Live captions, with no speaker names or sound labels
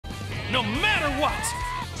no matter what!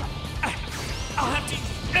 I'll have to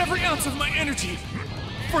use every ounce of my energy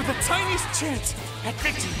for the tiniest chance at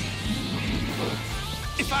victory.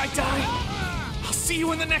 If I die, I'll see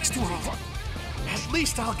you in the next world. At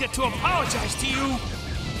least I'll get to apologize to you.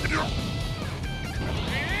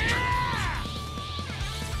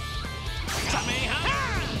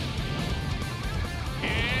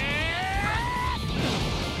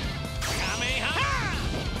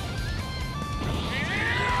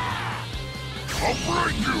 I'll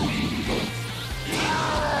break you!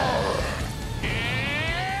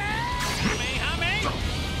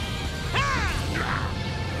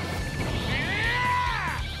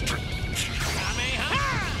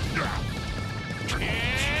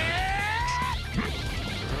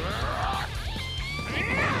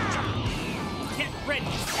 Get ready.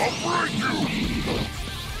 I'll break you!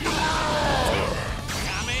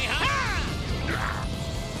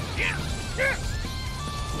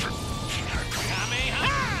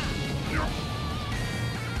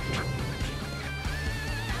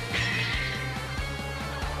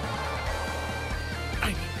 I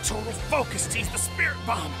need total focus to use the spirit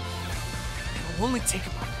bomb. It'll only take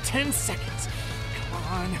about 10 seconds. Come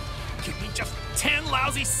on, give me just 10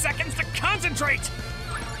 lousy seconds to concentrate!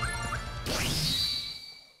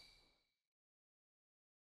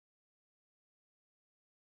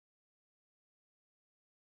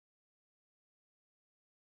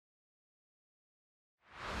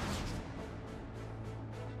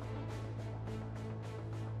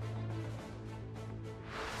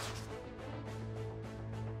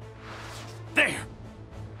 There!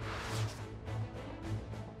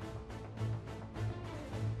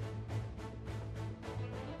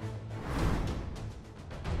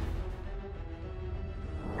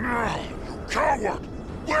 You coward!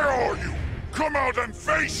 Where are you? Come out and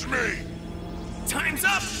face me! Time's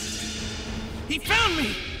up! He found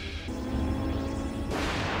me!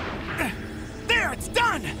 There, it's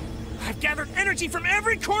done! I've gathered energy from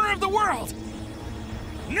every corner of the world!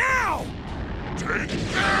 Now! Take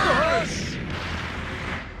this!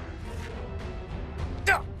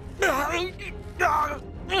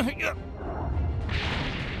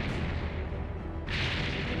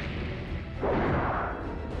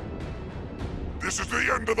 This is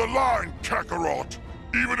the end of the line, Kakarot!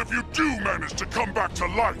 Even if you do manage to come back to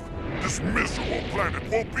life, this miserable planet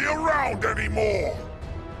won't be around anymore!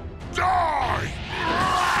 Die!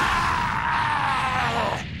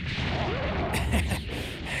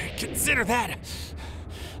 Consider that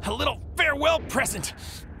a little farewell present.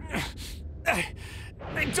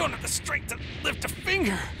 I don't have the strength to lift a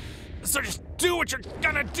finger, so just do what you're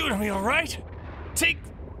gonna do to me, all right? Take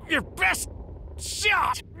your best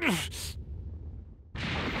shot!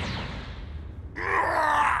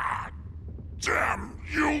 Damn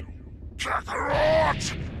you,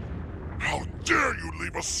 Kakarot! How dare you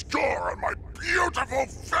leave a scar on my beautiful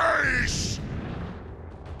face!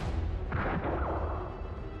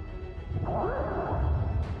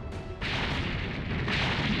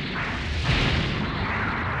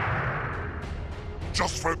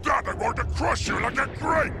 Just for that, I'm going to crush you like a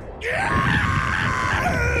grape!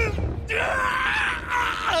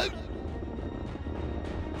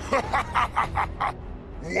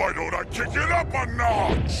 Why don't I kick it up a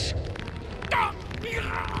notch?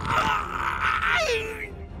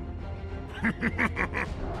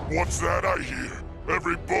 What's that I hear?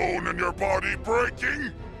 Every bone in your body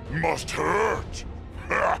breaking? Must hurt.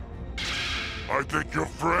 I think your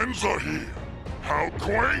friends are here. How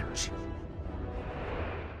quaint!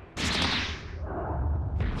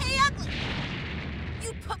 Hey, Ugly!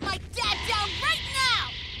 You put my dad down right now!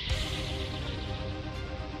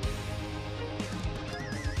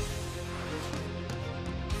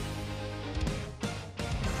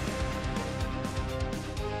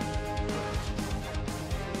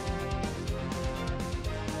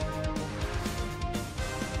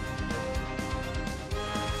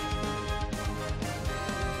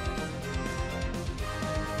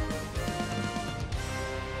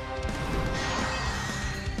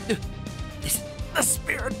 This is the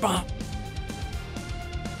spirit bomb.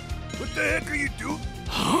 What the heck are you doing?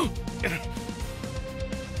 Huh?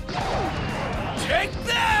 Take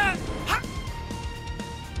that! Ha!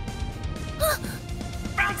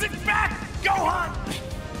 Bounce it back, Gohan!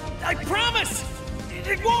 I promise!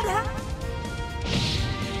 It won't hurt!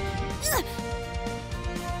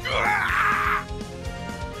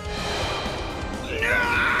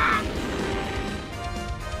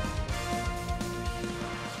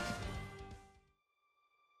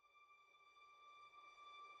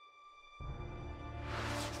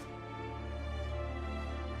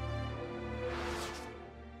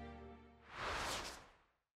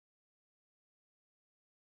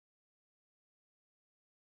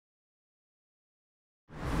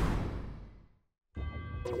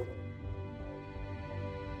 you.